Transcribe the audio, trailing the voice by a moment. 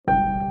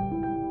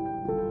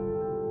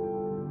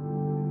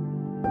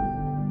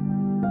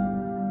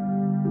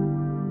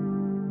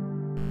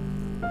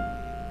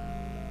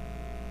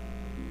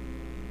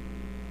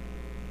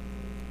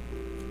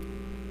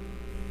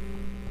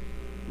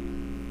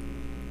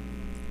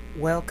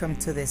Welcome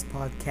to this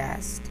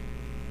podcast.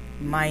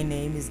 My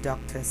name is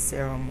Dr.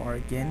 Sarah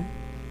Morgan,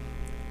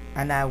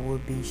 and I will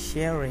be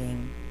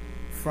sharing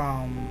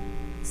from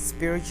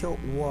Spiritual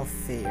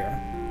Warfare,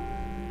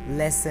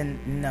 lesson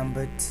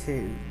number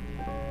 2.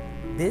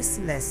 This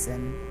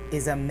lesson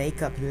is a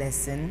makeup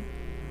lesson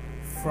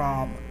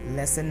from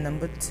lesson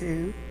number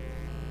 2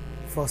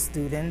 for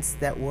students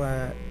that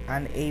were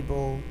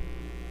unable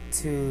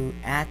to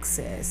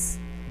access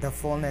the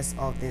fullness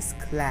of this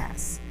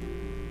class.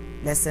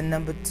 Lesson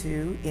number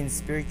 2 in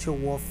Spiritual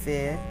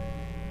Warfare,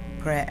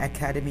 Prayer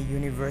Academy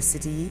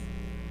University,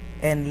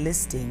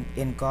 Enlisting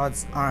in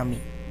God's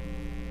Army.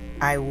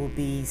 I will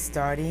be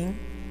starting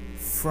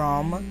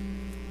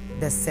from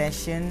the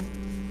session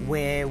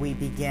where we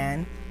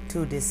began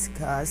to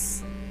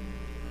discuss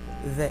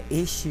the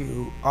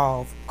issue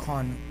of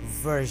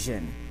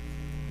conversion.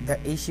 The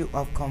issue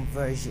of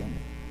conversion.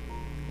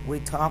 We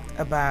talked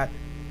about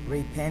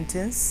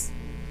repentance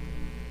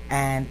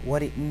and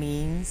what it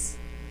means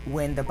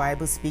when the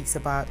Bible speaks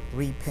about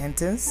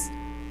repentance.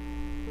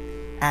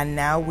 And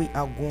now we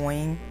are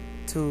going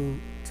to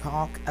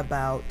talk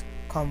about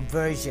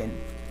conversion.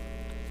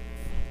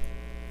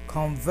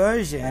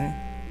 Conversion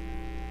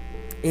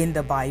in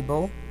the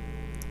Bible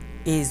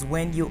is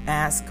when you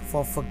ask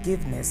for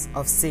forgiveness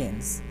of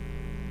sins.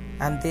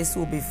 And this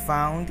will be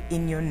found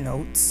in your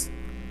notes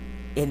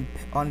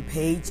on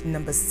page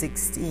number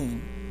 16.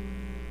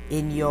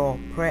 In your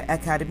Prayer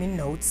Academy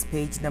notes,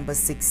 page number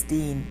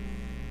 16,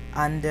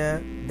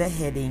 under the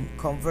heading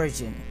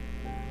Conversion.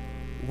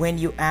 When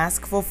you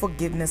ask for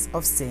forgiveness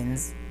of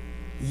sins,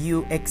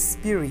 you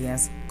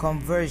experience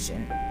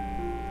conversion.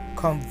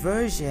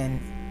 Conversion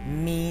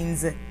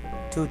means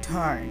to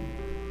turn,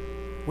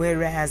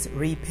 whereas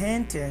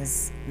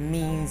repentance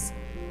means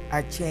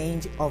a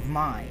change of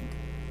mind.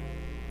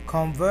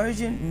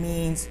 Conversion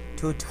means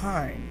to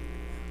turn,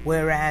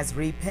 whereas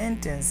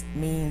repentance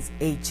means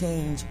a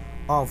change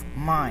of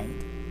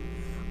mind.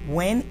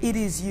 When it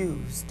is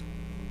used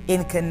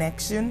in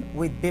connection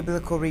with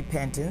biblical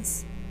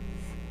repentance,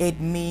 it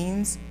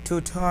means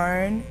to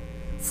turn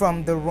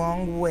from the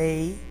wrong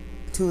way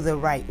to the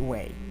right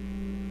way.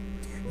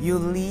 You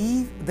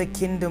leave the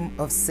kingdom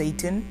of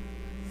Satan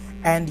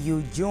and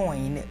you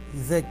join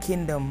the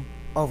kingdom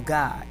of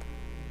God.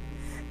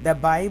 The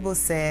Bible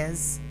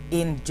says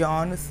in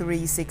John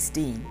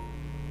 3:16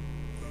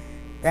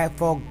 that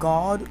for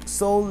God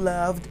so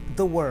loved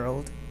the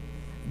world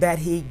that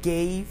he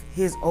gave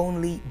his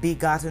only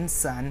begotten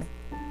Son,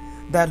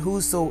 that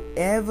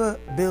whosoever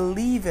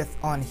believeth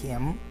on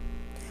him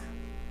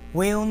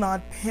will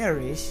not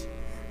perish,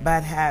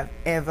 but have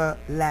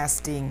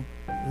everlasting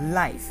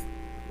life.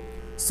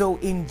 So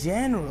in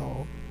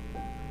general,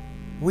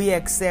 we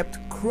accept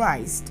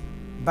Christ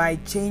by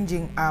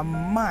changing our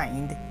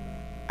mind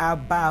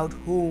about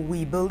who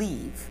we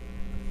believe.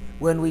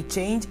 When we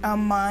change our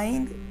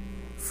mind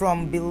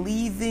from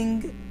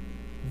believing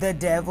the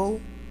devil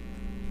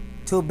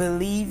to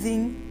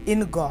believing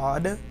in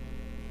God,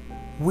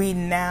 we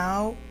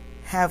now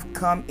have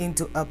come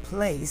into a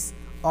place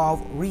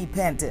of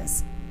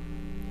repentance.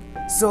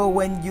 So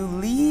when you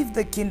leave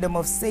the kingdom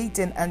of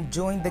Satan and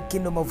join the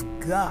kingdom of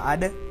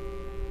God,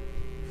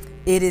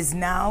 it is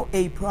now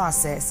a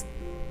process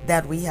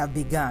that we have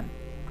begun.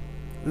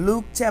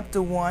 Luke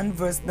chapter 1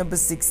 verse number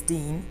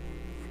 16,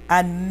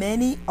 and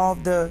many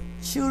of the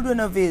children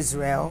of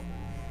Israel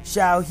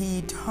shall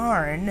he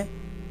turn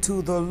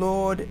to the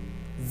Lord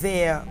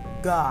their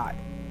God.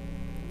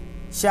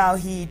 Shall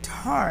he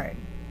turn?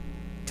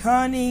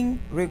 Turning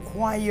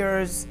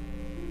requires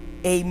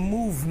a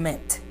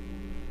movement.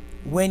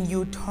 When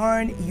you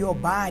turn your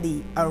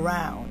body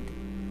around,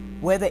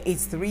 whether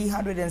it's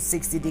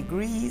 360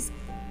 degrees,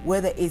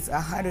 whether it's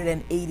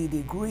 180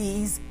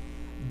 degrees,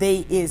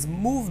 there is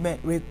movement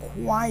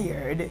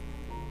required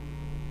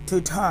to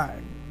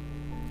turn.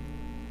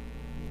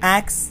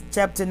 Acts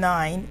chapter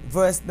 9,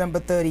 verse number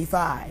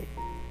 35.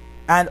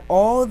 And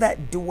all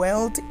that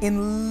dwelt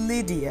in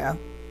Lydda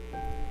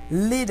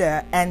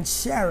and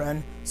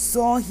Sharon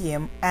saw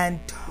him and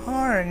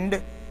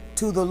turned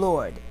to the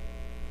Lord.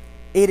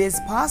 It is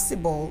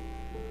possible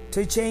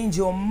to change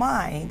your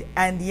mind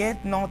and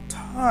yet not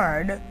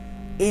turn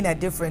in a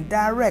different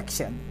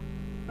direction.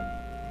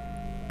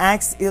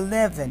 Acts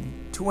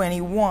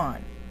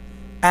 11:21.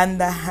 And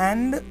the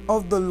hand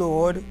of the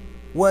Lord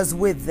was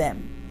with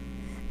them,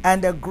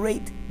 and a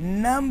great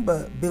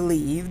number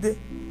believed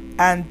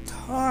and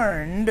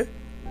turned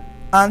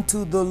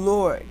unto the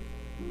Lord.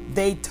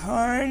 They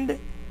turned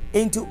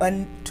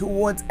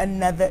towards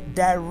another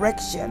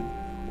direction.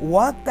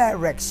 What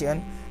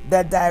direction?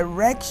 The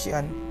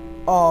direction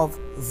of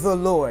the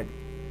Lord.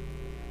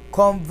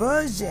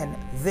 Conversion,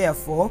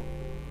 therefore,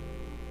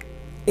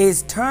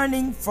 is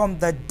turning from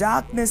the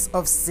darkness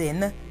of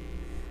sin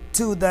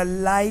to the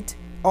light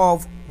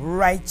of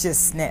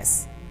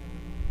righteousness.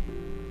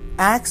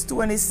 Acts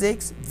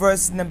 26,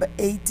 verse number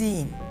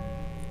 18.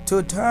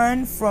 To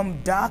turn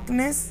from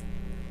darkness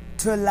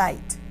to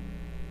light,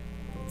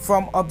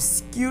 from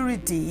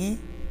obscurity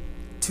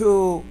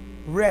to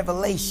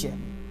revelation,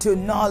 to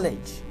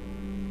knowledge.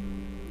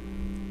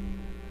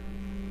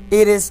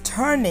 It is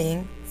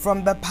turning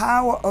from the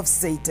power of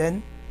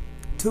Satan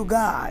to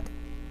God.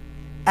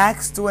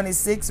 Acts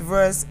 26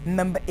 verse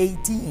number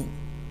 18.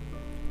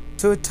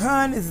 To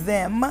turn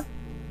them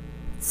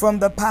from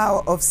the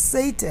power of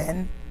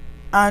Satan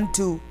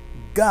unto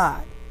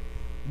God.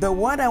 The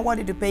word I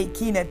want you to pay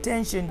keen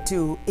attention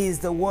to is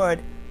the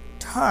word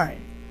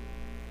turn.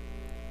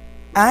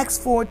 Acts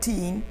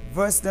 14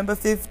 verse number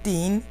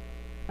 15.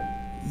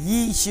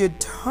 Ye should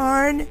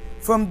turn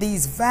from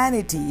these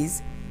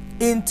vanities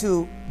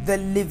into the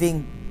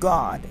living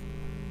God.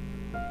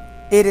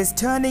 It is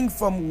turning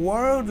from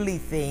worldly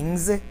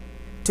things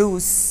to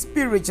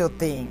spiritual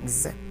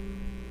things.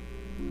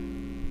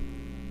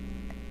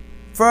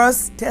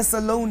 1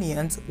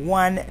 Thessalonians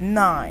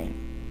 1:9.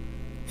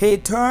 He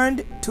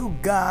turned to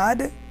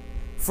God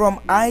from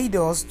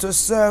idols to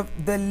serve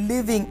the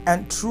living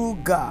and true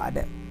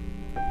God.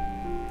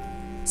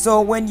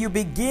 So when you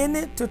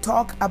begin to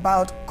talk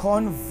about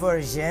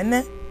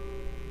conversion,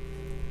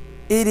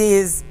 it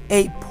is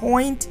a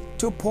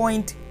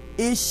point-to-point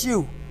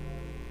issue,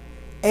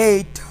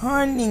 a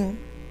turning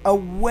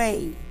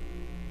away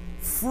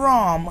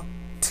from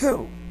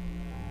to.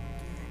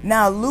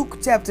 Now Luke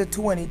chapter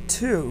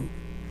 22,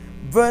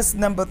 verse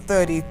number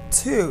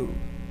 32,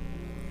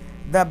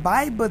 the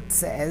Bible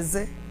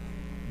says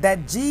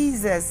that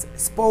Jesus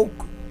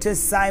spoke to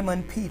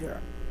Simon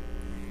Peter,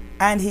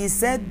 and he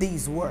said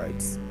these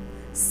words,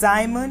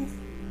 Simon,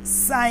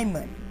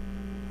 Simon,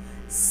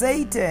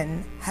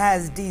 Satan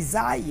has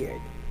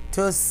desired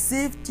to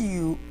sift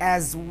you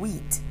as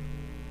wheat,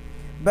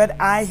 but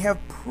I have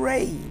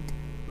prayed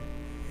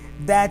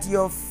that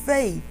your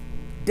faith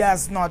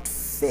does not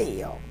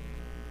fail.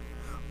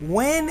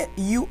 When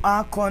you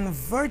are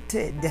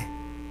converted,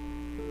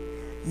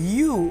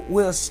 you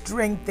will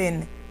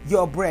strengthen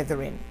your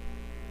brethren.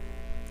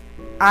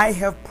 I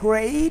have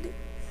prayed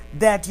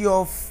that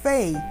your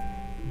faith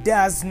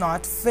does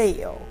not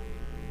fail.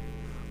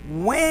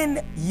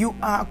 When you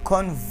are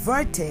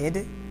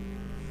converted,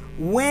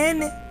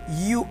 when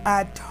you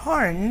are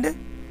turned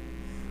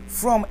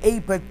from a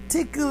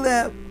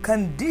particular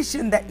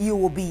condition that you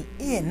will be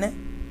in,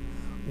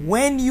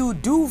 when you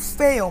do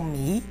fail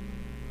me,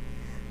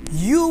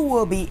 you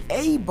will be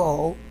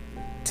able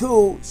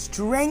to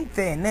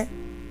strengthen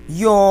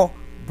your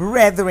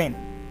brethren.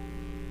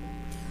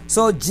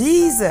 So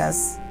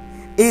Jesus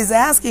is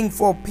asking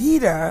for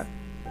Peter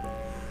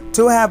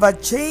to have a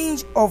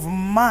change of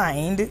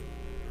mind,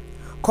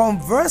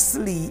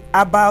 conversely,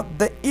 about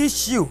the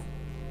issue,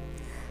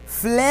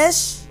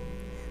 flesh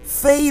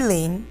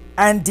failing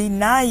and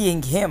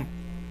denying him.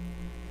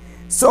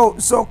 So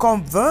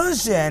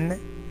conversion,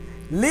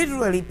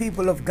 literally,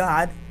 people of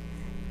God,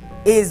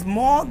 is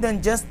more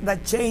than just the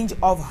change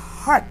of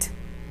heart.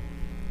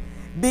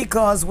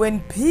 Because when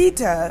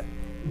Peter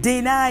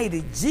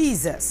denied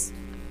Jesus,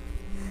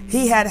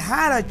 he had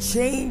a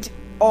change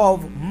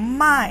of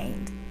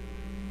mind.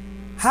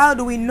 How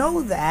do we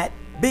know that?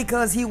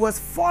 Because he was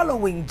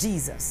following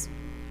Jesus.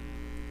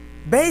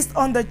 Based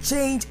on the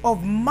change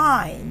of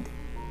mind,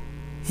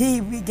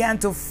 he began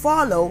to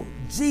follow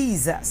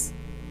Jesus.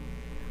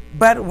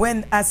 But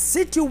when a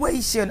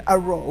situation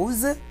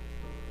arose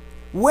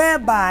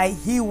whereby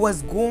he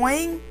was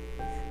going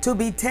to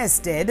be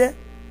tested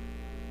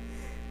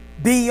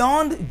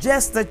beyond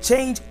just the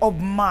change of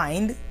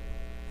mind,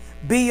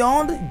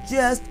 beyond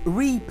just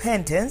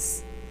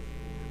repentance,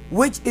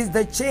 which is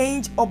the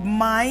change of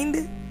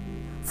mind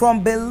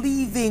from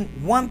believing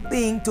one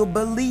thing to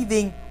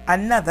believing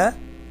another,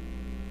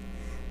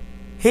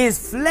 his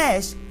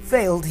flesh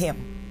failed him.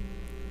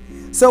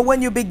 So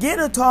when you begin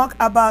to talk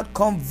about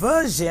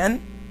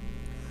conversion,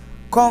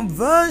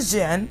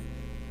 conversion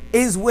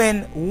is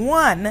when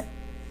one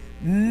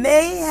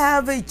may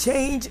have a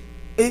change,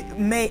 it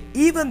may,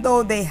 even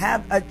though they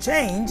have a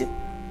change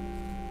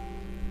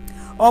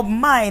of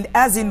mind,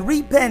 as in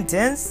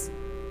repentance,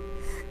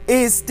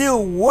 is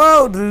still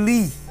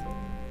worldly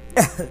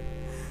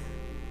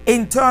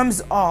in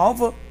terms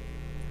of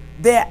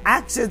their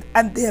actions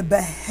and their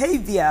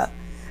behavior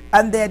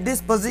and their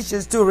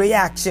dispositions to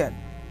reaction.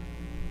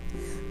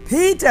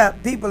 Peter,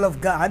 people of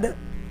God,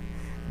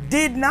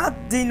 did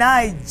not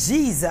deny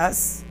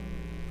Jesus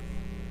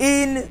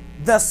in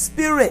the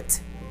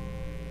spirit.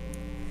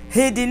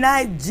 He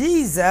denied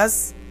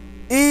Jesus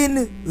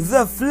in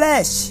the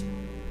flesh,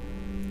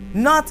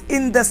 not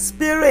in the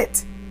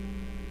spirit.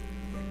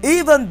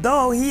 Even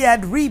though he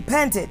had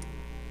repented,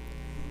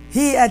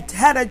 he had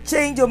had a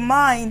change of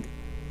mind,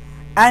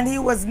 and he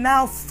was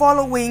now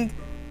following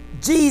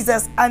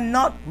Jesus and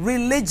not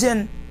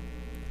religion.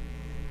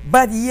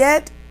 But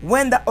yet,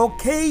 when the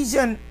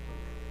occasion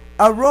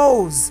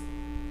arose,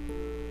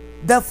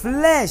 the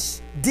flesh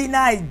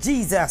denied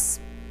Jesus.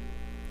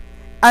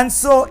 And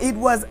so it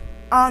was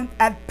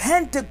at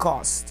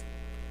Pentecost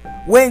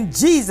when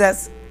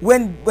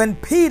when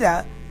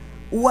Peter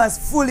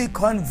was fully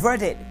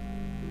converted.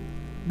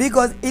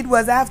 Because it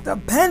was after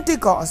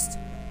Pentecost,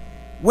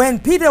 when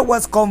Peter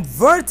was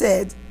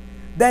converted,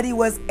 that he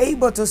was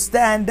able to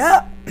stand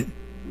up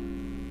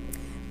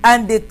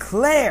and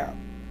declare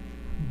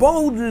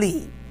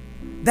boldly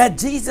that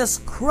Jesus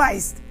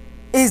Christ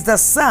is the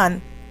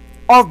Son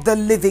of the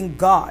living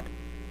God.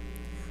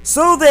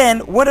 So then,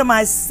 what am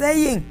I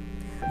saying?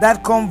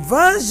 That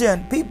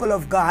conversion, people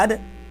of God,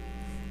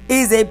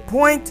 is a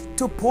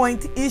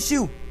point-to-point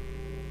issue.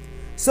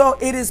 So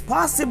it is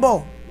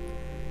possible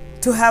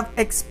to have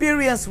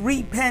experienced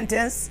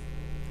repentance,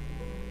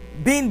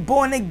 been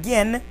born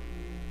again,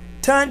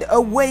 turned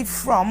away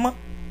from,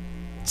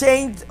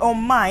 changed our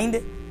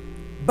mind,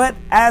 but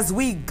as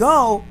we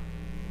go,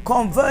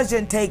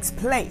 conversion takes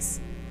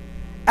place.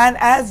 And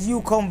as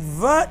you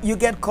convert, you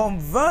get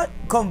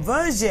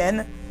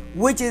conversion,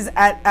 which is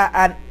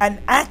an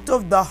act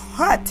of the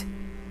heart.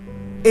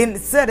 In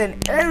certain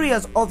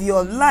areas of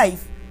your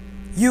life,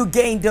 you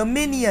gain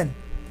dominion.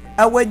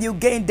 And when you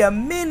gain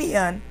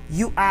dominion,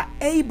 you are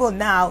able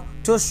now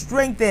to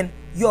strengthen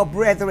your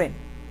brethren.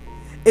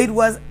 It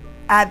was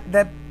at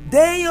the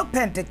day of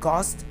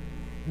Pentecost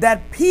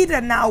that Peter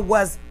now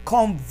was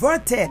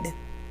converted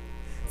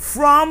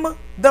from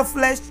the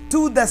flesh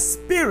to the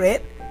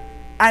spirit,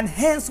 and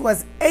hence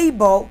was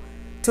able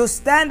to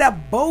stand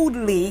up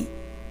boldly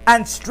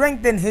and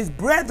strengthen his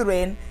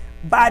brethren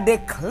by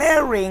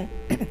declaring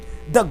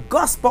the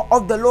gospel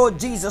of the Lord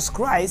Jesus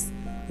Christ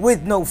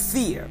with no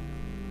fear.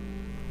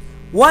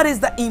 What is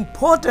the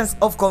importance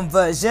of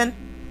conversion?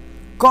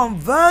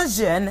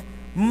 Conversion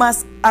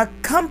must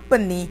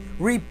accompany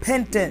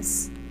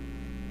repentance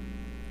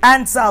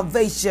and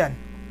salvation.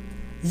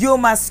 You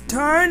must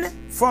turn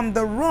from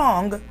the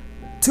wrong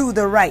to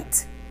the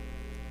right,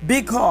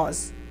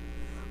 because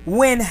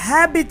when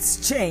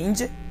habits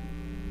change,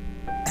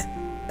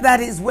 that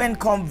is when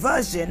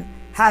conversion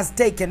has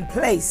taken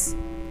place.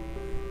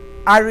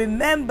 I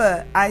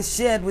remember I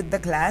shared with the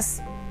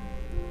class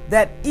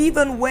that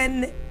even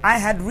when I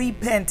had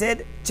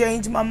repented,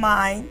 changed my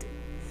mind,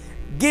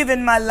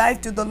 given my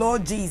life to the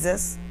Lord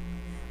Jesus,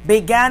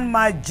 began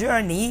my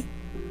journey,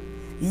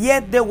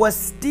 yet there were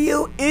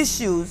still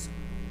issues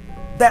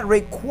that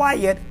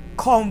required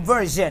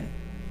conversion.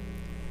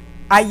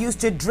 I used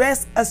to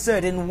dress a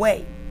certain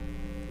way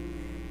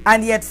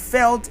and yet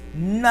felt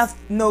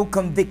no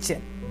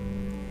conviction.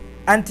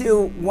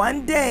 Until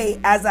one day,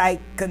 as I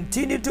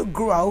continued to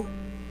grow,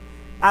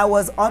 I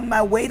was on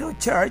my way to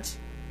church,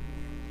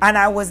 and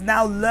I was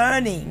now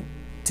learning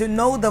to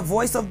know the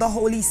voice of the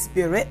Holy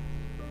Spirit.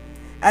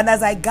 And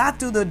as I got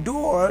to the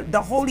door,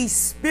 the Holy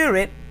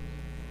Spirit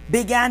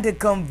began to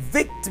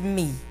convict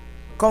me,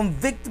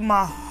 convict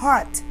my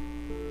heart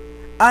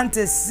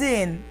unto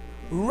sin,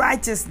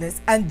 righteousness,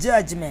 and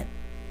judgment.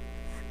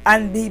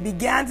 And he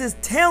began to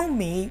tell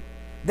me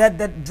that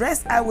the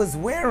dress I was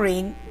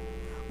wearing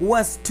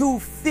was too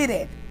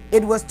fitted.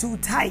 It was too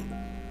tight.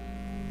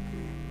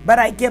 But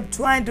I kept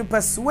trying to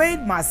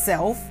persuade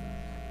myself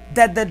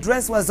that the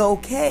dress was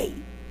okay.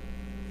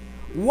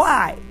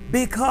 Why?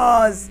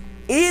 Because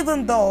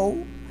even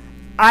though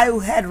I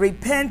had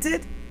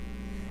repented,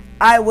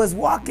 I was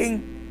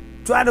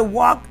trying to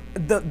walk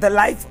the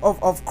life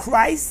of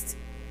Christ,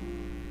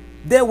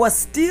 there was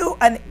still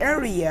an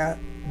area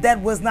that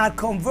was not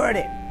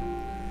converted.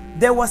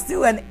 There was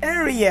still an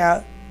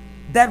area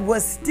that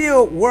was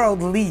still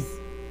worldly.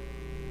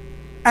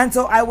 And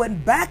so I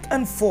went back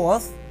and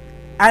forth,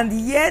 and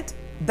yet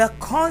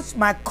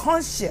my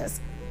conscience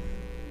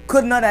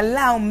could not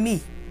allow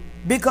me,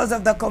 because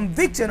of the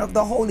conviction of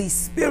the Holy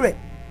Spirit,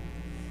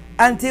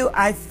 until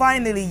I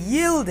finally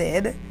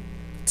yielded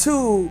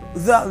to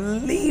the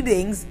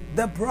leadings,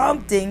 the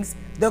promptings,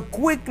 the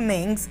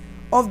quickenings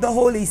of the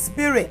Holy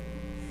Spirit.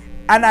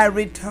 And I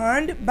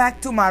returned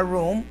back to my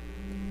room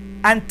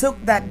and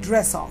took that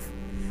dress off.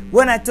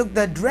 When I took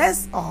the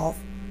dress off,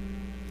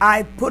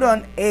 I put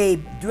on a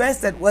dress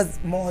that was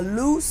more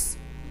loose.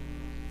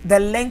 The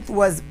length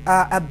was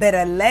a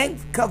better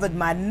length, covered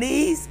my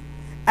knees,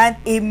 and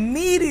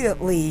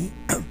immediately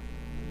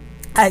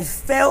I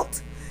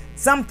felt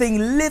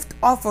something lift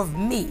off of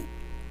me.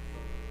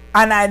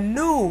 And I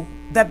knew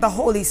that the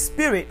Holy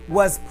Spirit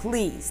was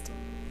pleased.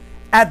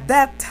 At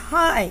that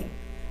time,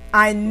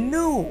 I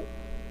knew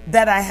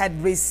that I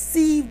had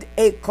received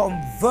a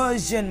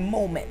conversion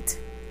moment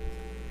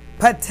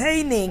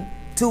pertaining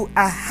to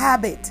a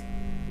habit,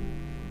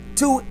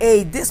 to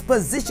a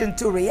disposition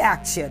to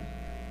reaction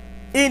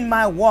in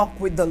my walk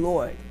with the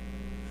Lord.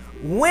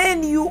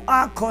 When you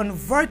are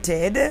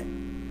converted,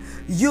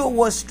 you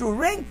will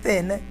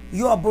strengthen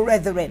your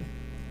brethren.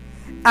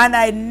 And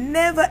I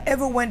never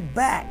ever went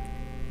back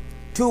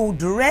to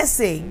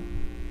dressing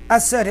a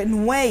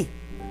certain way,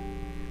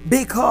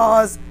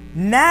 because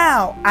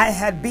now I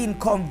had been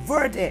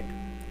converted.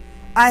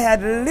 I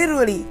had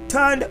literally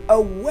turned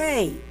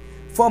away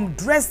from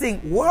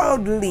dressing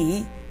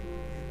worldly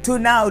to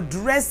now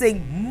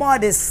dressing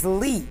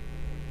modestly,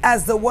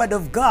 as the Word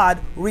of God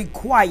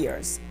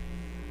requires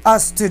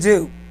us to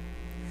do.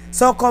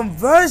 So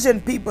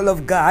conversion, people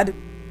of God,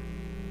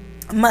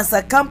 must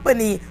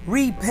accompany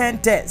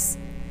repentance.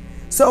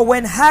 So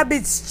when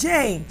habits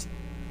change,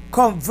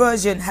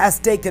 conversion has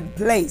taken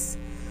place.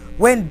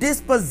 When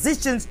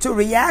dispositions to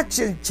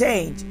reaction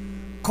change,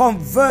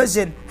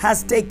 conversion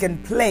has taken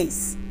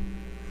place.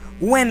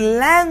 When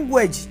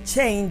language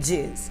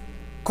changes,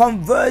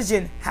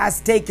 conversion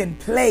has taken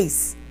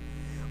place.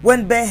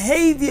 When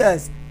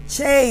behaviors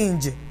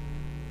change,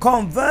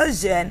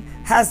 conversion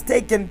has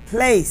taken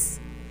place.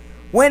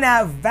 When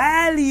our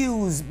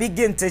values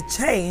begin to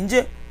change,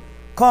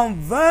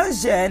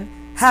 conversion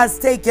has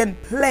taken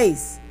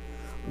place.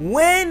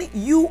 When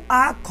you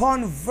are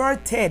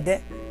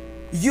converted,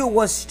 you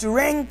will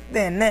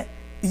strengthen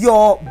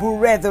your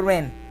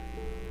brethren.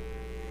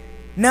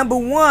 Number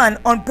 1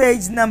 on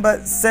page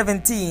number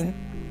 17,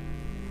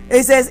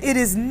 it says it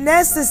is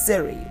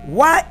necessary.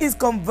 Why is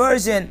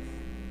conversion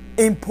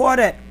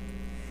important?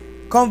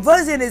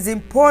 Conversion is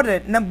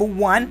important, number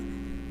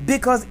 1,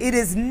 because it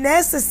is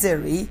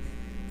necessary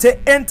to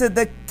enter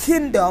the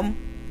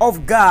kingdom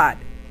of God.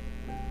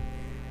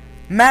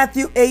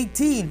 Matthew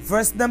 18,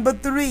 verse number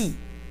 3.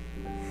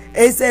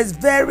 It says,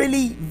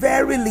 verily,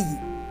 verily,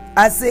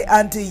 I say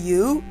unto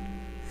you,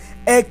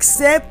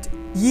 except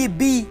ye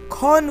be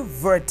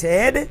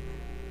converted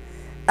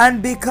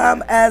and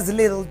become as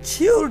little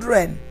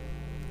children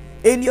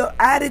in your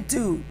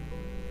attitude,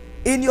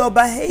 in your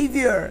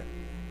behavior,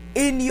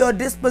 in your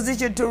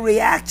disposition to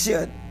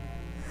reaction,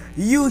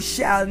 you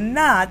shall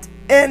not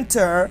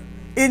enter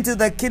into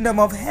the kingdom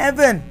of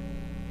heaven.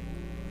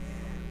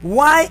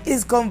 Why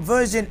is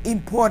conversion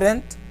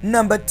important?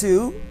 Number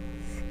 2,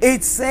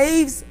 it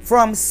saves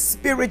from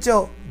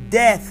spiritual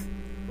death.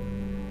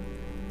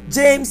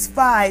 James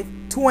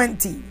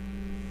 5:20.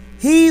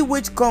 He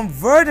which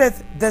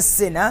converteth the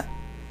sinner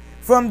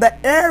from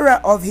the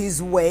error of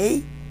his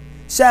way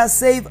shall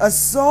save a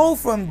soul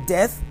from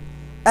death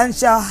and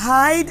shall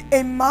hide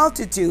a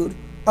multitude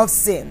of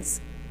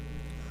sins.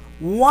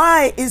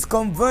 Why is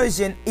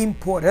conversion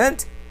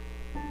important?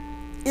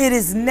 It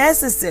is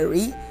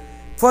necessary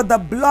for the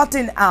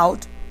blotting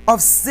out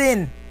of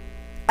sin.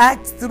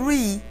 Acts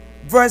 3,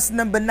 verse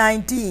number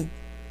 19.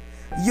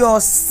 Your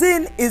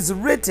sin is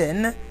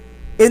written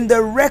in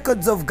the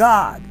records of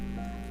God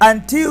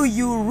until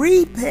you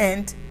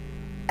repent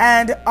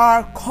and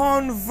are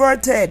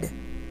converted.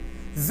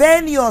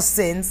 Then your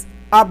sins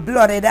are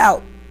blotted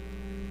out.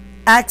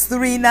 Acts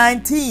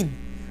 3:19.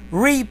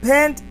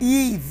 Repent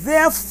ye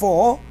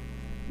therefore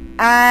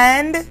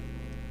and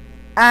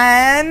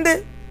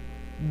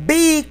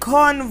be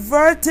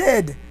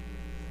converted,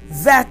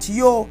 that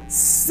your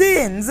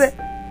sins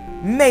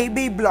may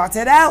be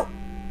blotted out.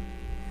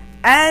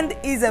 And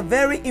is a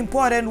very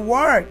important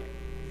word.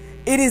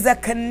 It is a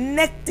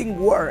connecting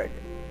word.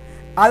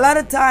 A lot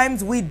of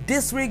times we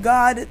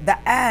disregard the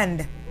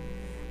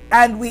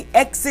and we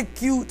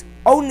execute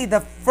only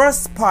the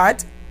first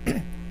part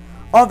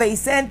of a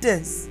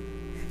sentence.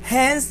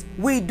 Hence,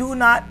 we do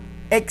not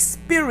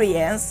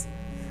experience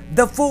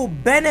the full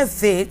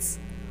benefits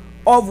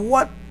of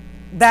what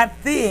that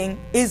thing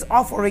is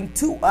offering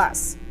to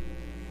us.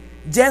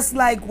 Just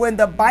like when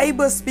the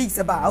Bible speaks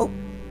about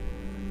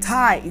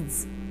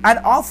tithes and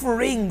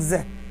offerings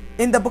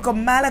in the book of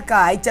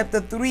Malachi chapter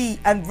 3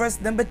 and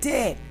verse number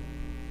 10.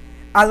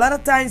 A lot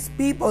of times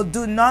people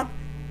do not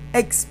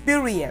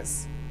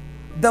experience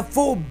the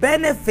full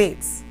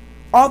benefits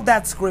of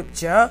that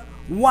scripture.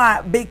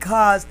 Why?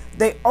 Because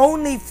they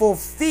only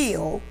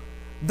fulfill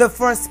the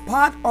first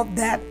part of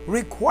that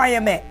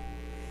requirement.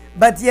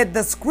 But yet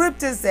the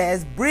scripture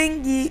says,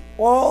 bring ye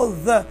all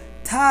the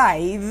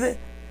tithe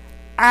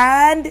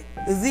and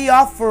the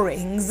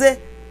offerings,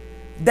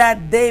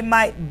 that they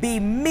might be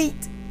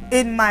meat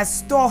in my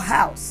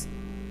storehouse.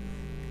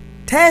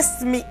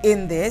 Test me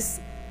in this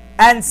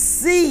and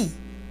see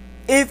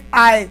if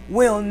I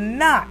will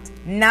not.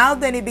 Now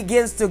then he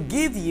begins to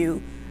give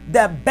you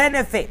the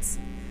benefits.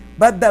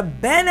 But the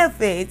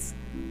benefits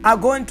are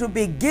going to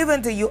be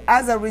given to you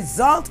as a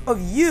result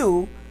of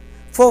you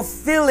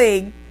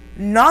fulfilling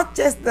not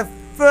just the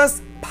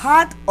first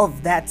part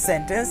of that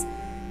sentence,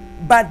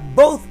 but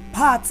both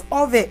parts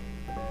of it.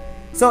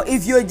 So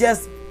if you're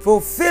just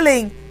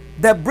fulfilling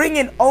the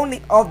bringing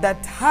only of the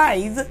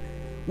tithe,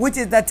 which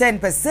is the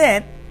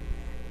 10%,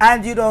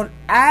 and you don't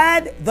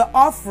add the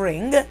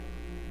offering,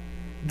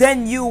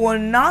 then you will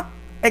not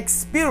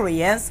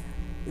experience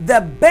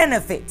the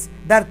benefits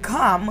that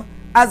come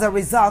as a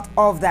result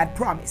of that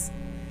promise.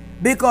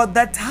 Because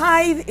the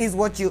tithe is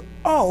what you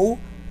owe,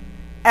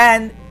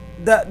 and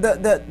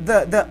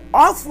the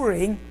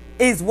offering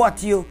is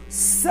what you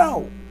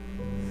sow.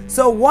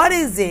 So what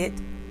is it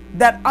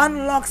that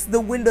unlocks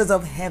the windows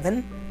of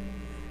heaven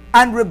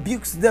and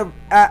rebukes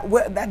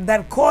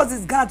that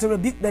causes God to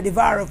rebuke the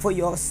devourer for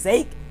your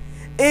sake?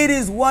 It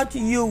is what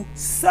you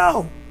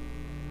sow.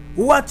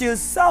 What you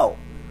sow.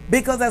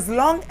 Because as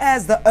long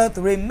as the earth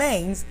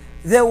remains,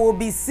 there will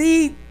be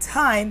seed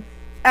time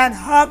and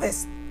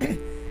harvest.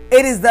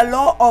 It is the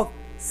law of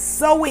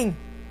sowing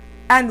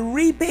and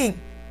reaping.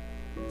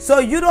 So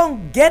you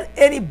don't get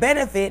any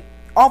benefit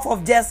off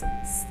of just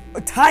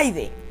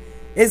tithing.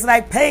 It's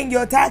like paying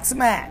your tax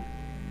man.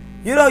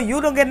 You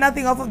don't get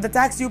nothing off of the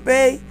tax you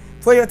pay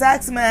for your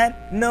tax man.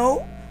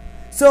 No.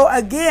 So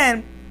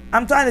again,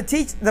 I'm trying to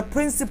teach the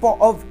principle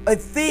of a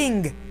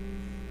thing.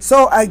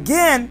 So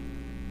again,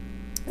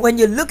 when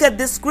you look at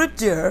this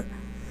scripture,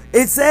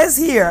 It says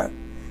here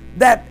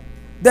that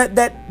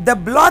the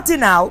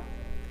blotting out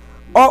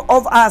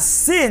of our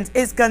sins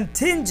is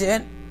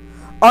contingent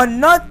on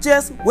not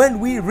just when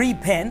we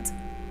repent,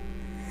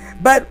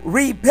 but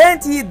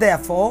repent ye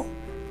therefore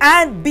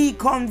and be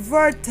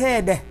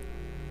converted,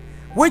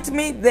 which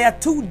means there are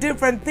two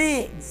different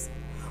things.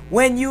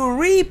 When you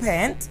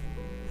repent,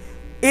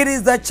 it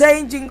is the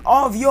changing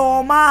of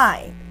your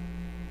mind.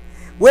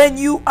 When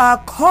you are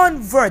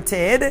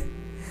converted,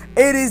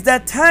 it is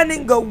the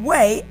turning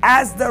away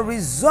as the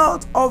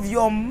result of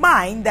your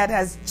mind that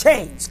has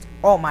changed.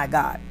 Oh my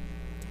God.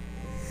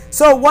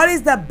 So what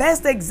is the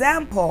best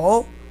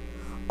example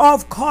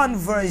of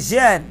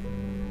conversion?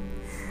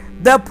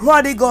 The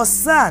prodigal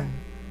son.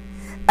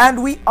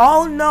 And we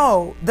all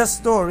know the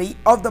story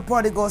of the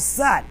prodigal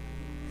son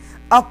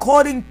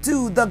according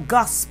to the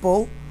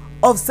Gospel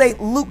of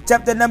St. Luke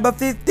chapter number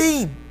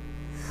 15.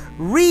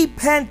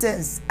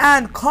 Repentance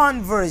and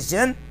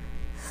conversion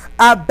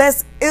are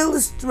best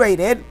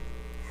illustrated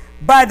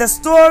by the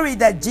story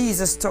that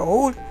Jesus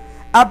told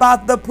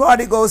about the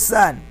prodigal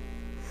son.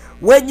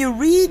 When you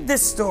read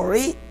this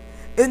story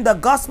in the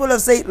Gospel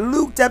of St.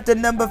 Luke chapter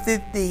number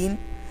 15,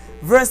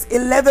 verse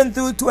 11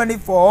 through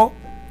 24,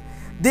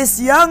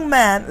 this young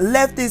man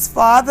left his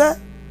father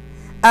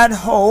and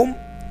home,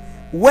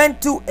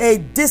 went to a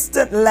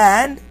distant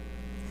land,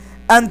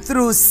 and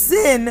through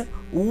sin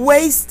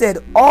wasted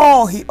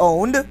all he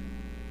owned.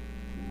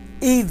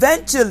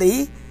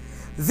 Eventually,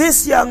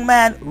 this young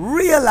man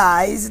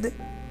realized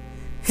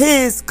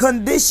his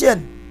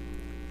condition.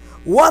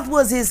 What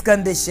was his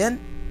condition?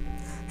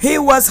 He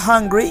was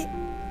hungry,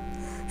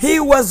 he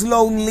was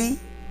lonely,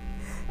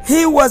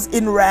 he was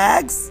in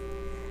rags,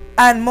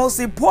 and most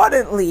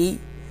importantly,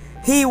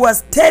 he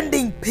was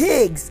tending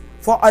pigs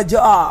for a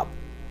job.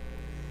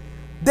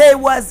 There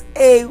was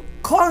a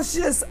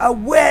conscious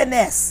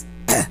awareness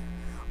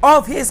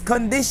of his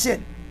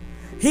condition.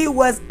 He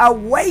was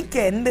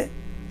awakened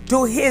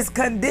to his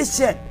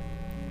condition.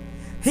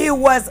 He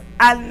was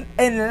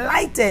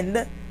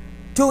enlightened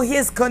to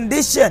his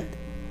condition.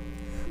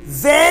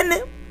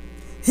 Then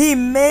he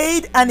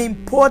made an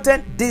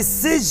important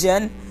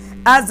decision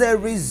as a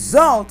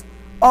result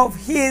of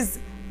his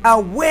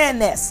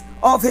awareness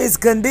of his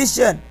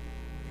condition.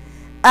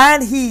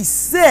 And he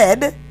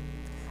said,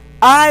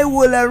 I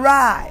will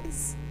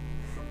arise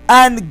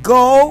and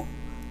go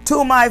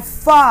to my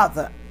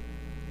father.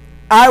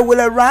 I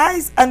will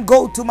arise and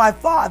go to my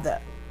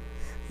father.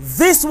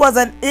 This was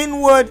an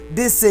inward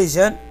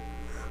decision,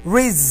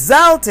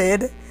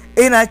 resulted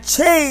in a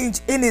change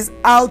in his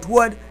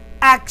outward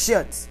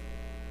actions.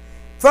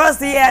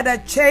 First, he had a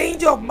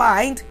change of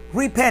mind,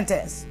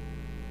 repentance.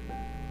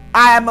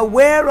 I am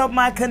aware of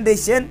my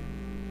condition.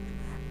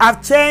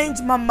 I've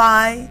changed my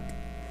mind.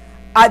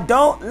 I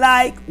don't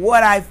like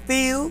what I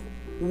feel,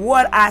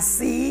 what I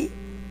see,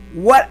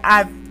 what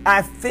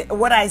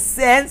I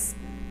sense,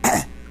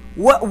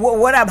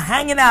 what I'm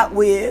hanging out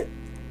with.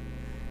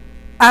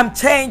 I'm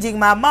changing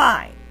my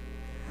mind.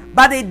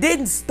 But it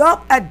didn't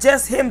stop at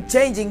just him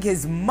changing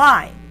his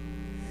mind.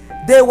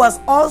 There was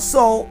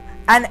also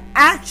an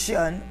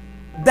action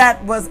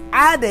that was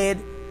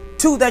added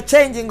to the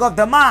changing of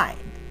the mind.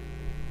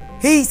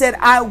 He said,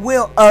 I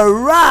will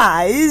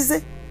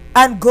arise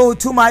and go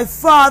to my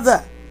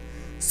father.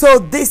 So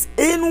this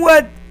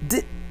inward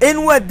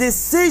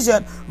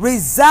decision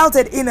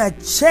resulted in a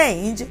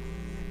change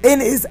in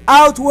his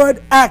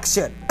outward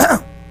action.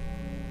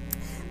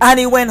 And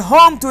he went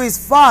home to his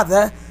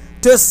father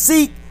to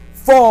seek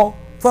for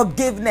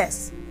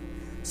forgiveness.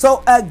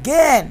 So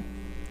again,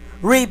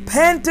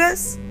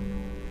 repentance,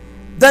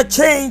 the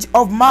change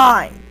of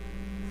mind.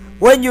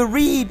 When you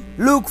read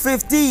Luke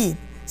 15,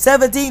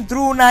 17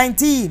 through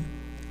 19,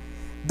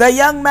 the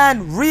young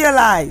man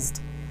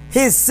realized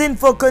his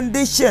sinful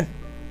condition.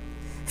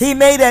 He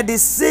made a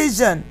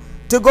decision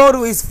to go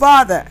to his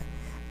father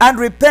and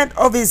repent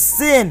of his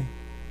sin.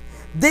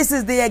 This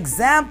is the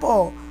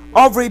example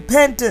of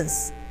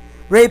repentance.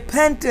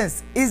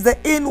 Repentance is the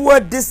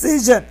inward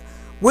decision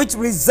which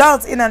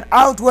results in an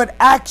outward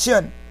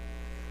action.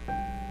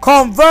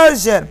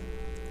 Conversion,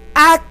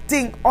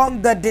 acting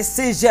on the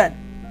decision.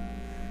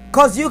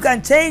 Because you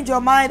can change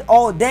your mind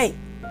all day,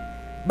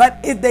 but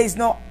if there is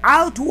no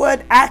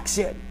outward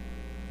action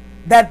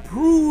that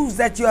proves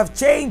that you have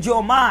changed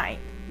your mind,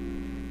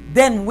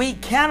 then we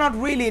cannot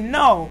really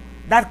know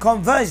that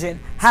conversion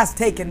has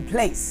taken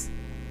place.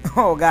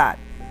 Oh God.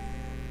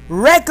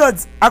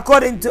 Records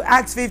according to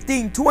Acts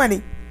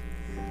 15:20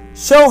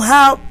 show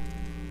how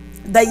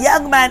the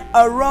young man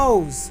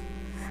arose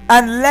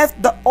and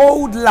left the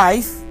old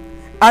life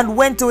and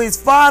went to his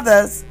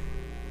father's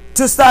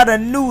to start a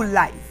new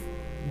life.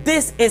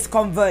 This is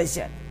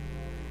conversion.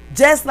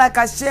 Just like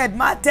I shared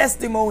my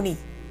testimony.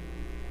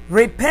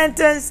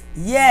 Repentance,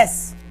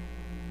 yes.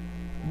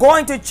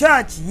 Going to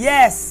church,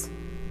 yes.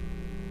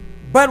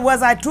 But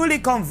was I truly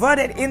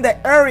converted in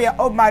the area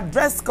of my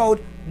dress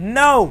code?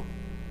 No.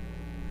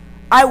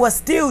 I was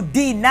still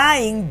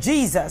denying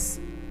Jesus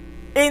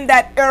in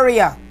that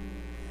area.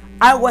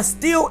 I was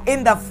still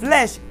in the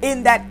flesh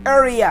in that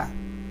area.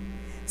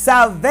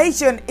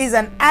 Salvation is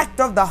an act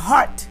of the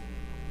heart.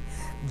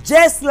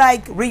 Just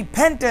like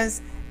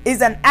repentance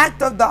is an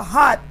act of the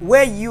heart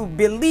where you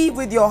believe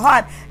with your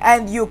heart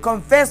and you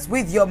confess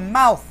with your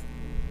mouth.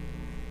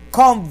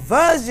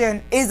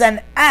 Conversion is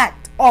an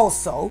act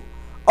also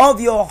of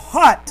your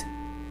heart,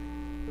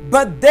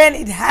 but then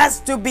it has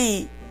to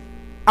be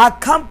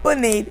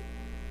accompanied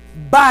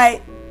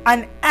by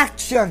an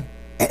action.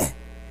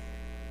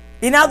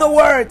 In other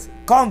words,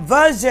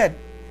 conversion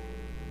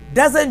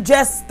doesn't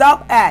just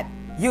stop at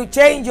you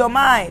change your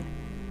mind,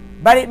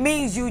 but it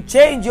means you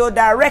change your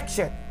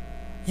direction,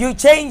 you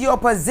change your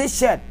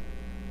position,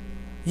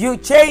 you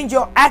change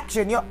your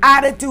action, your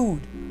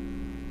attitude,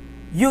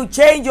 you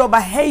change your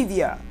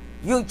behavior,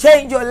 you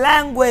change your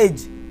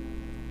language.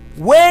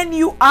 When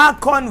you are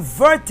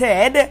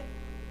converted,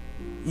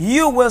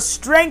 you will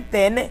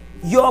strengthen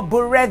your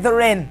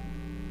brethren.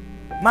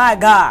 My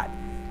God.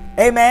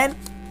 Amen.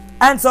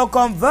 And so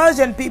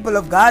conversion, people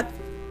of God,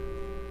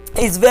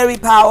 is very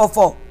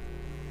powerful.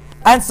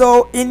 And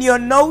so in your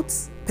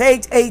notes,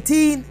 page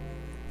 18,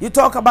 you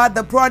talk about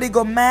the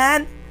prodigal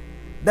man.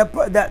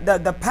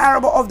 The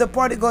parable of the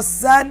prodigal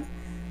son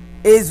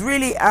is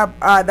really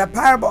the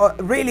parable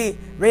really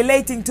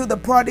relating to the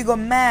prodigal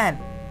man.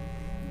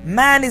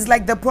 Man is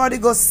like the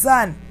prodigal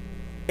son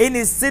in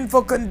his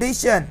sinful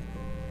condition.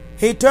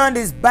 He turned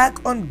his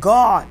back on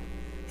God,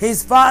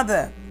 his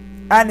father,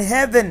 and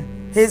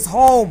heaven, his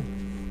home.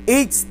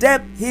 Each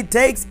step he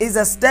takes is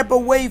a step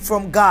away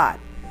from God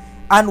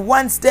and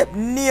one step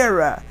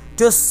nearer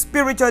to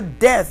spiritual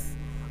death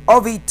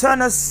of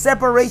eternal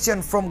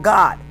separation from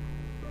God.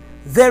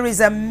 There is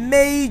a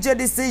major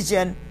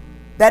decision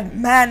that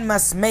man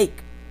must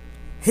make.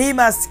 He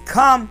must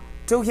come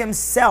to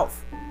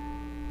himself.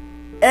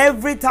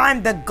 Every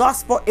time the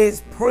gospel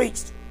is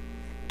preached,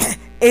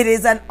 it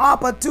is an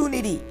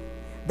opportunity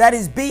that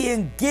is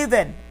being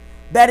given,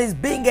 that is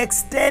being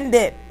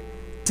extended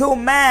to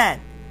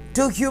man,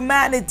 to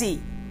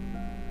humanity,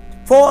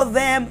 for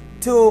them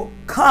to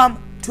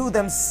come to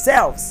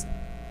themselves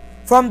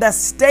from the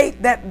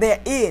state that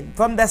they're in,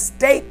 from the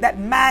state that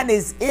man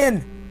is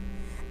in,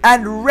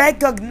 and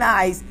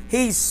recognize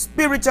his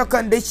spiritual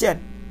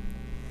condition.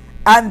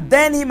 And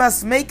then he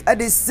must make a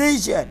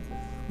decision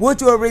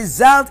which will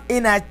result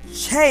in a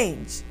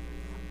change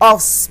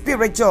of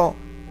spiritual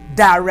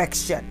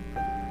direction.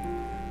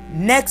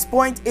 Next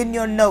point in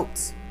your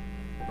notes: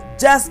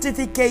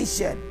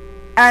 justification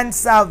and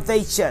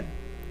salvation.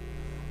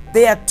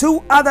 There are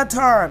two other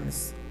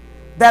terms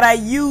that are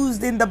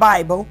used in the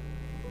Bible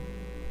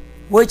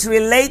which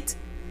relate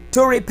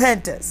to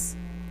repentance.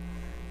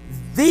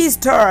 These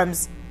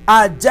terms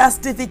are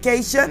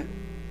justification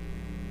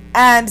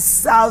and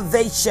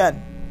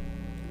salvation.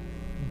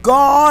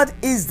 God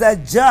is the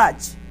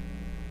judge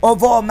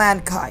of all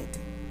mankind.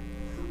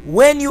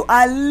 When you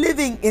are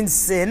living in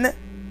sin,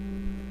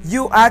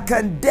 you are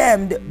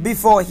condemned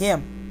before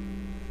him.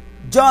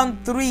 John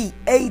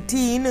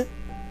 3:18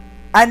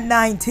 and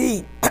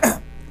 19.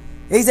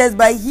 He says,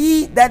 "But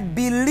he that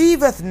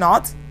believeth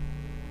not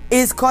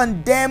is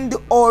condemned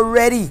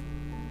already,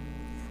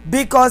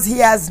 because he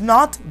has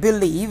not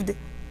believed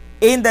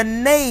in the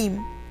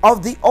name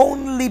of the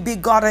only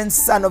begotten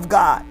Son of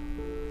God.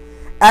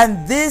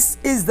 And this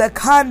is the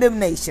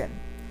condemnation,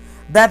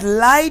 that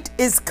light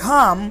is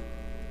come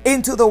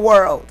into the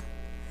world,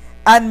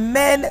 and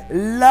men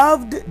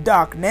loved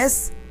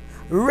darkness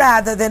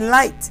rather than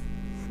light,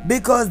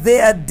 because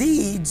their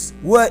deeds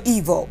were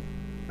evil."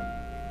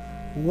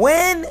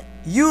 When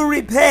you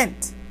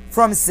repent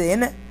from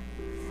sin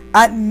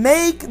and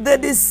make the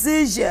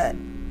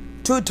decision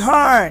to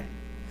turn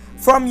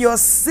from your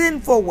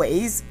sinful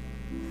ways,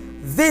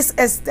 this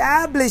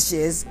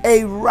establishes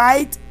a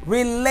right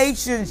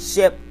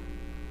relationship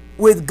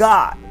with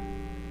God.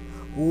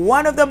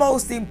 One of the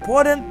most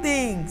important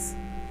things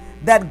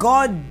that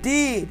God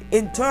did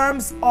in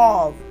terms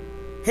of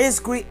his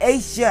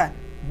creation,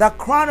 the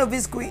crown of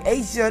his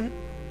creation,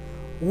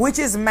 which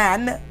is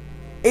man,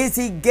 is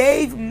he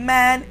gave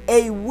man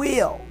a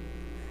will.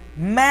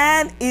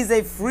 Man is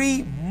a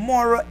free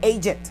moral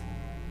agent.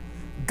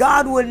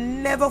 God will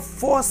never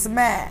force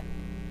man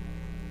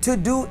to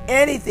do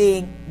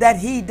anything that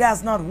he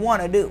does not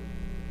want to do.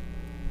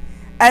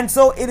 And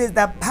so it is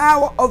the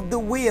power of the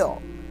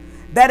will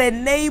that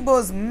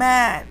enables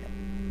man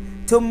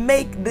to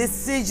make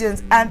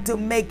decisions and to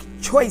make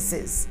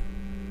choices.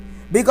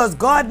 Because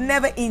God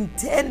never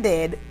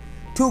intended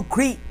to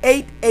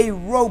create a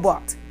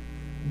robot.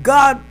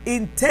 God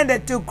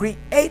intended to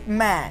create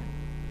man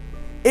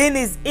in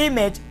his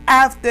image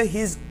after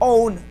his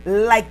own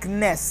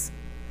likeness,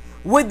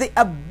 with the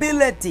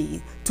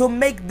ability to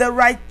make the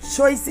right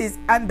choices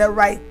and the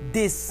right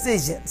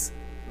decisions.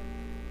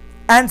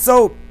 And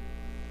so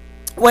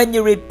when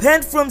you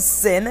repent from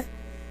sin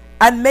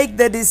and make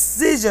the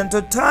decision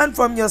to turn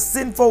from your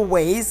sinful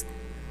ways,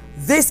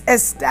 this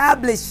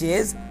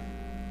establishes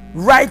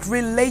right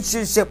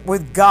relationship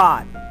with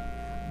God.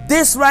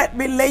 This right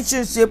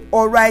relationship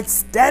or right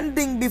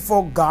standing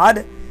before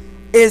God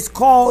is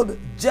called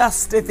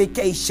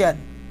justification.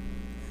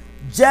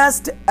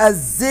 just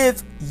as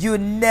if you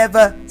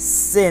never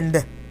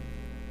sinned.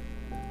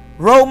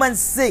 Romans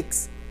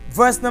 6,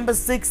 verse number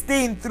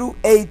 16 through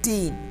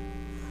 18.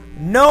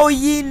 Know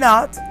ye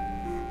not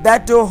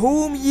that to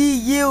whom ye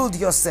yield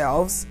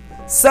yourselves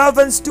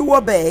servants to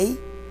obey,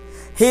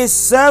 his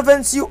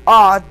servants you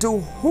are to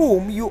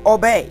whom you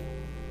obey,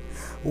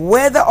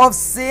 whether of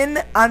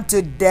sin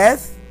unto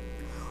death,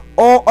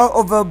 or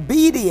of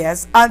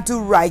obedience unto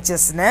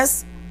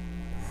righteousness?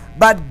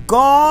 But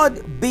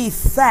God be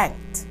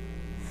thanked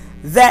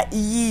that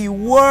ye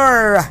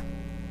were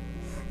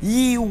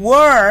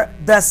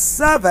the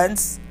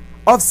servants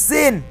of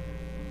sin,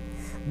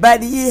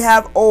 but ye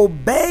have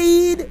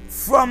obeyed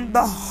from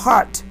the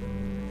heart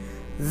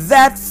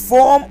that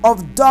form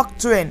of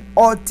doctrine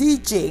or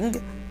teaching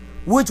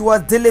which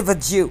was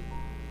delivered you.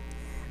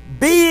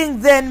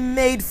 Being then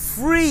made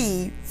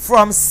free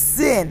from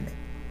sin,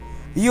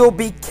 you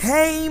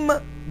became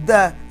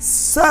the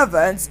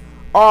servants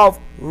of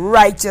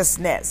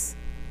righteousness.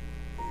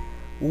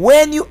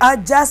 When you are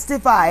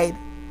justified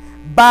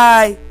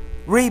by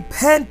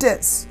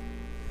repentance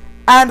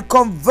and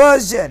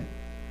conversion,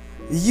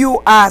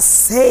 you are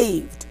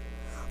saved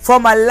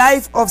from a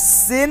life of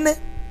sin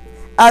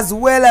as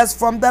well as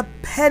from the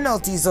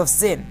penalties of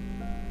sin.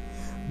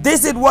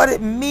 This is what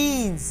it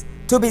means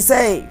to be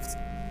saved,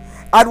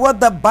 and what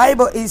the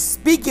Bible is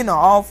speaking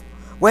of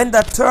when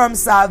the term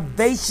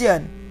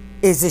salvation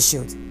is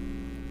issued.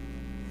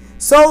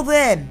 So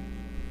then,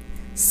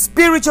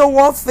 spiritual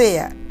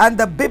warfare and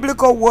the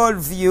biblical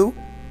worldview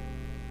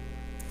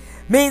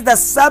means the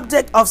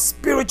subject of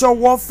spiritual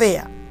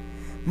warfare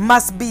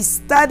must be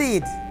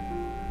studied,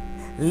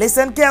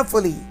 listen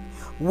carefully,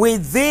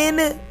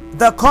 within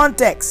the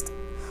context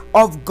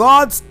of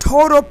God's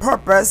total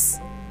purpose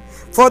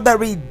for the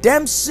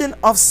redemption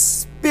of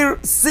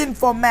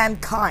sinful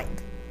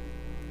mankind.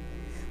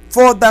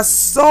 For the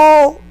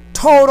sole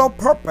total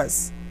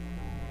purpose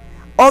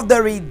of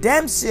the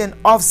redemption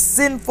of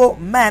sinful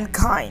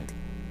mankind.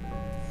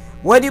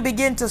 When you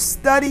begin to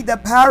study the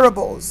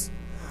parables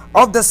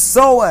of the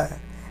sower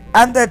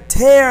and the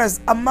tares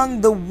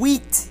among the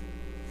wheat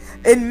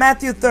in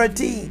Matthew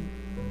 13,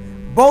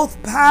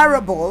 both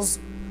parables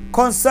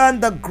concern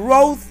the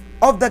growth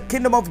of the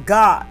kingdom of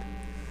God,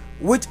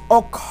 which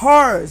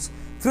occurs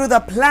through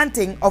the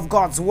planting of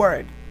God's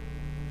word.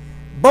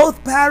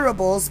 Both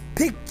parables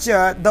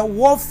picture the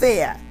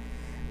warfare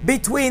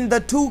between the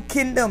two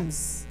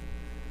kingdoms,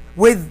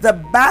 with the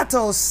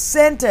battle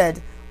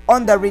centered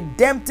on the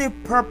redemptive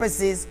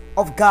purposes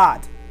of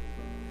God.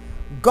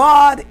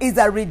 God is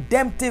a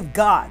redemptive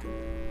God.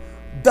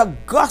 The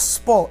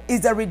gospel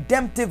is a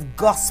redemptive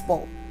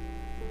gospel.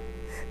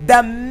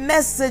 The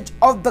message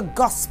of the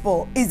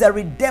gospel is a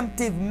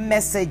redemptive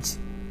message.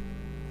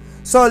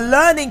 So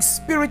learning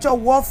spiritual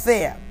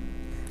warfare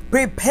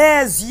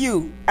prepares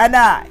you and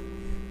I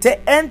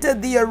to enter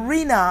the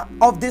arena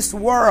of this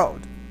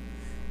world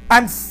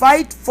and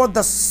fight for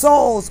the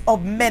souls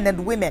of men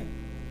and women,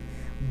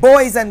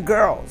 boys and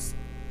girls.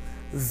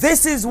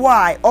 This is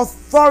why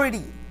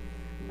authority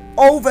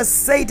over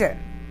Satan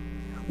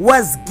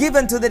was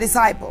given to the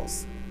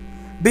disciples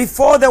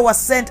before they were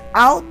sent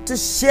out to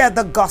share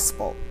the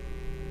gospel.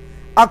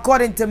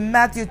 According to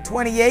Matthew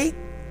 28,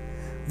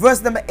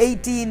 verse number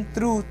 18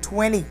 through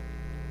 20.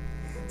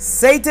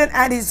 Satan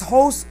and his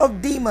host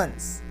of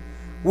demons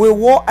will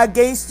war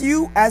against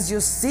you as you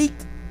seek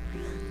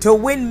to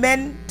win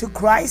men to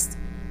Christ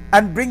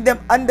and bring them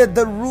under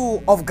the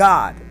rule of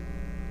God.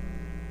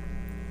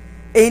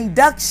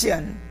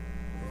 Induction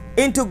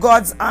into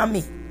God's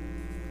army.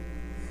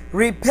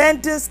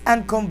 Repentance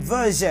and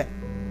conversion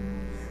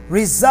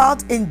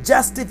result in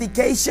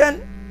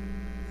justification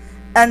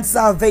and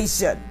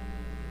salvation.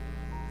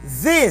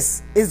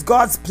 This is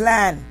God's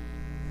plan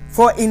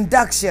for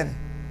induction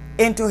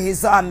into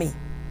his army.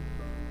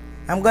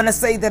 I'm going to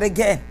say that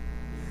again.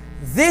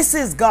 This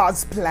is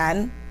God's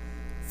plan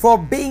for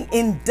being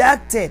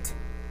inducted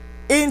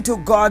into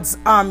God's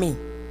army.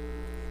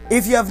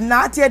 If you have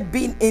not yet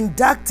been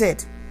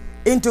inducted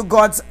into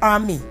God's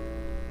army,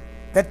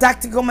 the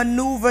tactical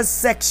maneuvers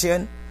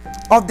section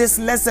of this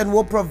lesson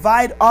will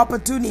provide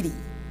opportunity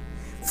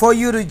for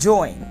you to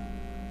join.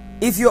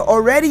 If you're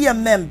already a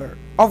member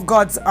of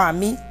God's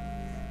army,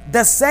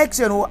 the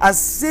section will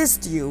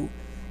assist you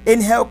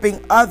in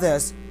helping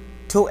others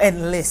to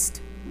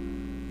enlist.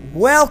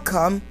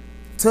 Welcome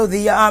to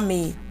the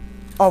army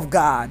of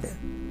God.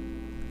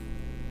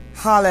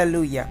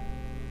 Hallelujah.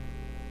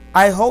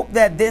 I hope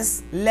that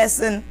this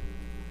lesson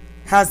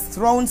has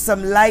thrown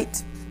some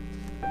light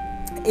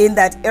in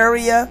that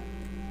area.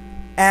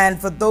 And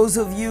for those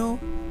of you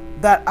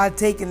that are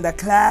taking the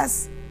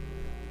class,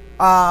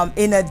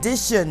 in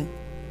addition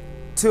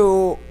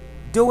to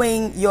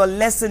doing your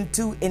lesson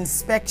 2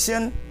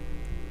 inspection,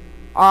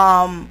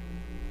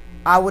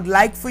 I would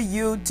like for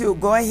you to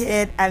go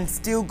ahead and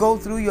still go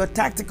through your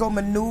tactical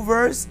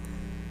maneuvers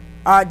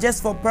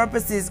just for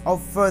purposes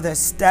of further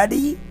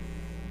study.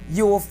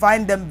 You will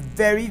find them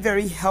very,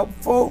 very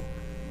helpful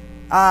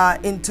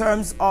in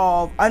terms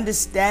of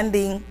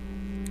understanding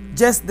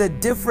just the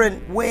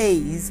different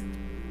ways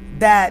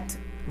that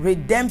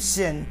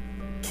redemption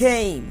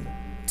came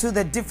to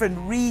the different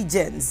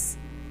regions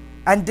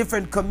and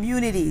different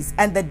communities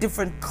and the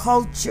different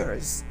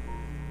cultures,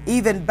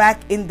 even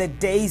back in the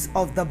days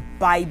of the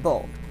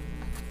Bible.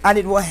 And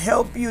it will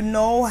help you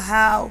know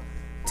how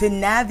to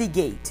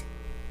navigate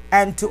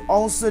and to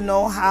also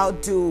know how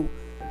to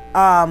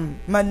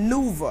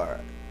maneuver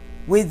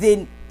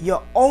within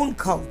your own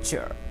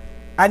culture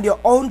and your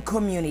own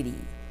community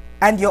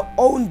and your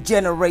own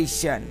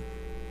generation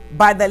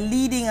by the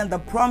leading and the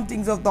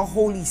promptings of the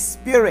Holy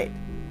Spirit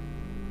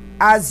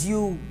as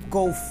you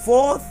go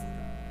forth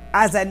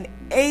as an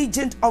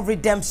agent of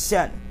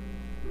redemption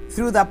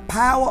through the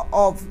power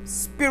of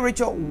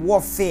spiritual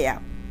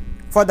warfare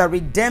for the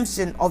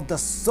redemption of the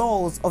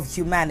souls of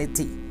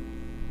humanity.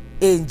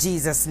 In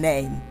Jesus'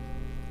 name,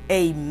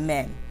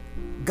 amen.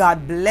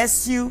 God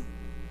bless you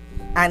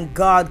and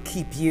God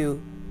keep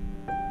you.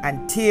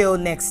 Until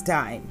next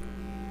time,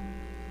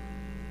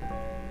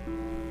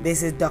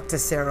 this is Dr.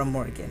 Sarah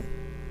Morgan.